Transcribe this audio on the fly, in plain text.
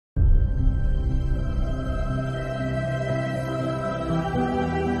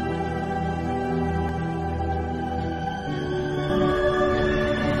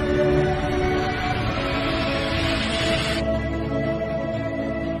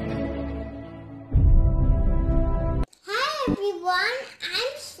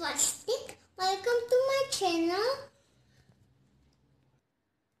channel.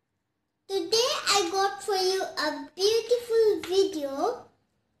 Today I got for you a beautiful video.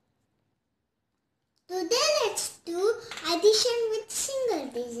 Today let's do addition with single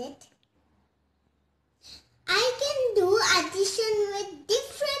digit. I can do addition with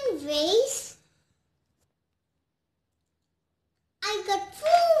different ways. I got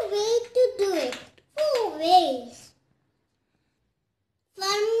 4 ways to do it. 4 ways.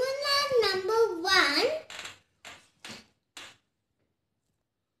 Formula number 1.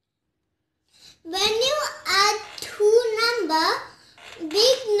 When you add 2 numbers,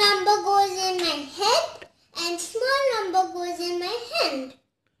 big number goes in my head and small number goes in my hand.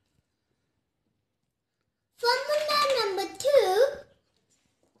 Formula number 2.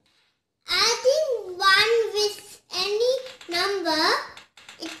 Adding 1 with any number,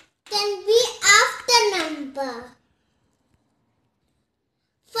 it can be after number.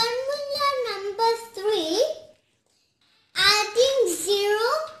 Formula number 3. Adding 0,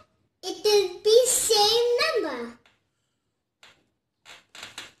 it will be same number.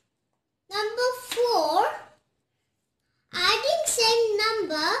 Number 4. Adding same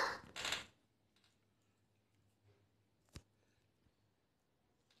number,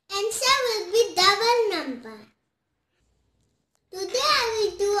 answer will be double number. Today I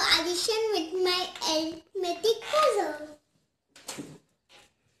will do addition with my arithmetic puzzle.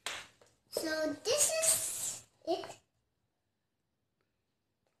 So this is it.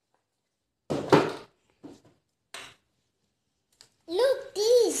 Look,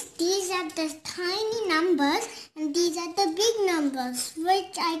 these are the tiny numbers and these are the big numbers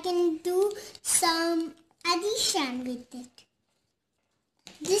which I can do some addition with it.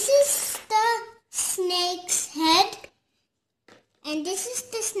 This is the snake's head and this is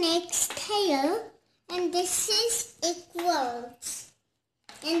the snake's tail and this is equals.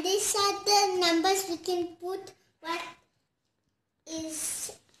 And these are the numbers we can put what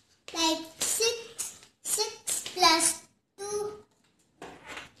is like 6 plus 2.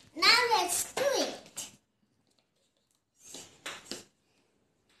 Now let's do it.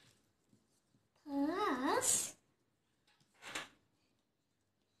 Plus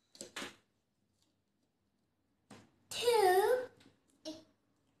 2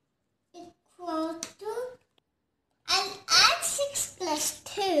 equal to, I'll add 6 plus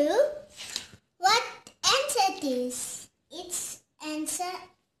 2. What answer it is? Its answer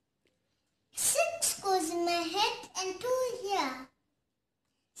 6 goes in my head and 2 here.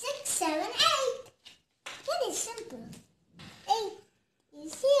 6, 7, 8. Very simple. 8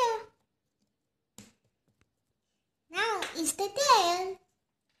 is here. Now is the tail.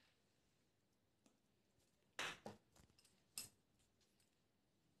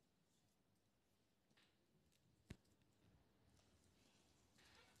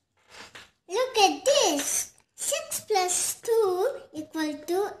 Look at this. 6 plus 2 equal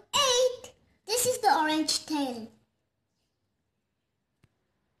to 8. This is the orange tail.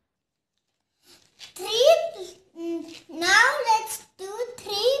 3. Now let's do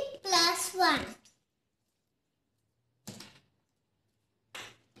 3 plus 1.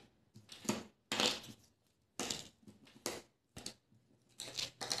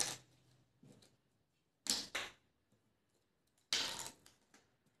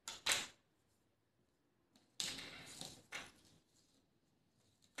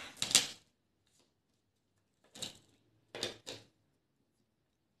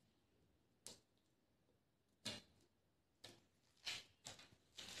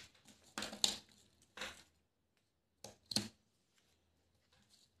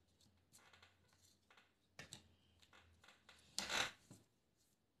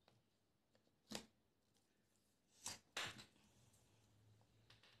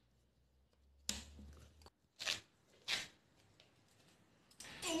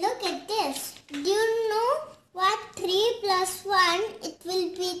 Look at this. Do you know what 3 plus 1? It will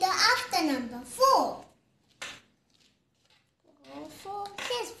be the after number 4. 4.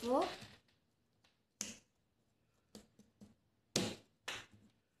 Here's 4.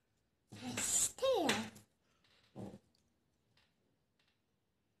 Yes, tail.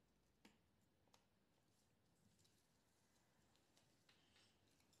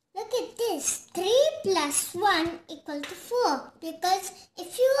 Look at this. 3 plus 1 equal to 4. Because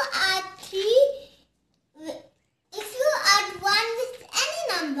if you add 1 with any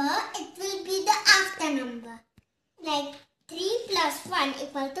number, it will be the after number. Like 3 plus 1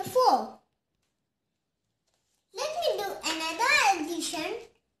 equal to 4. Let me do another addition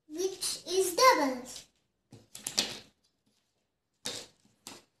which is doubles.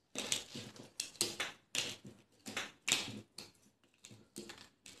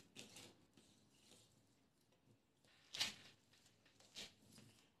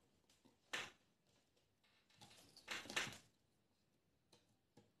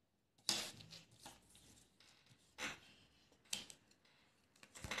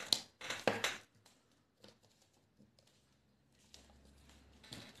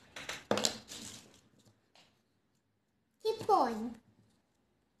 drawing.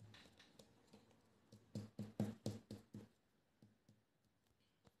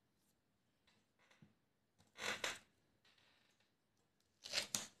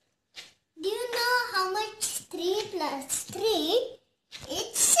 Do you know how much 3 plus 3?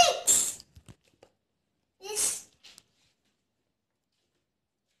 It's 6. It's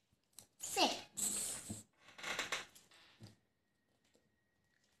 6.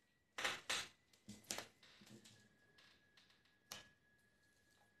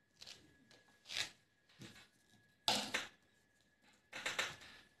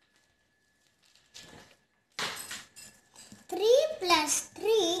 3 plus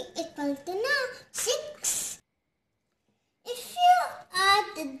 3 equal to now 6. If you add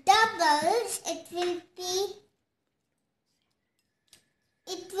the doubles, it will be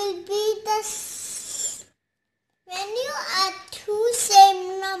when you add two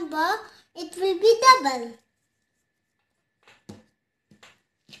same number, it will be double.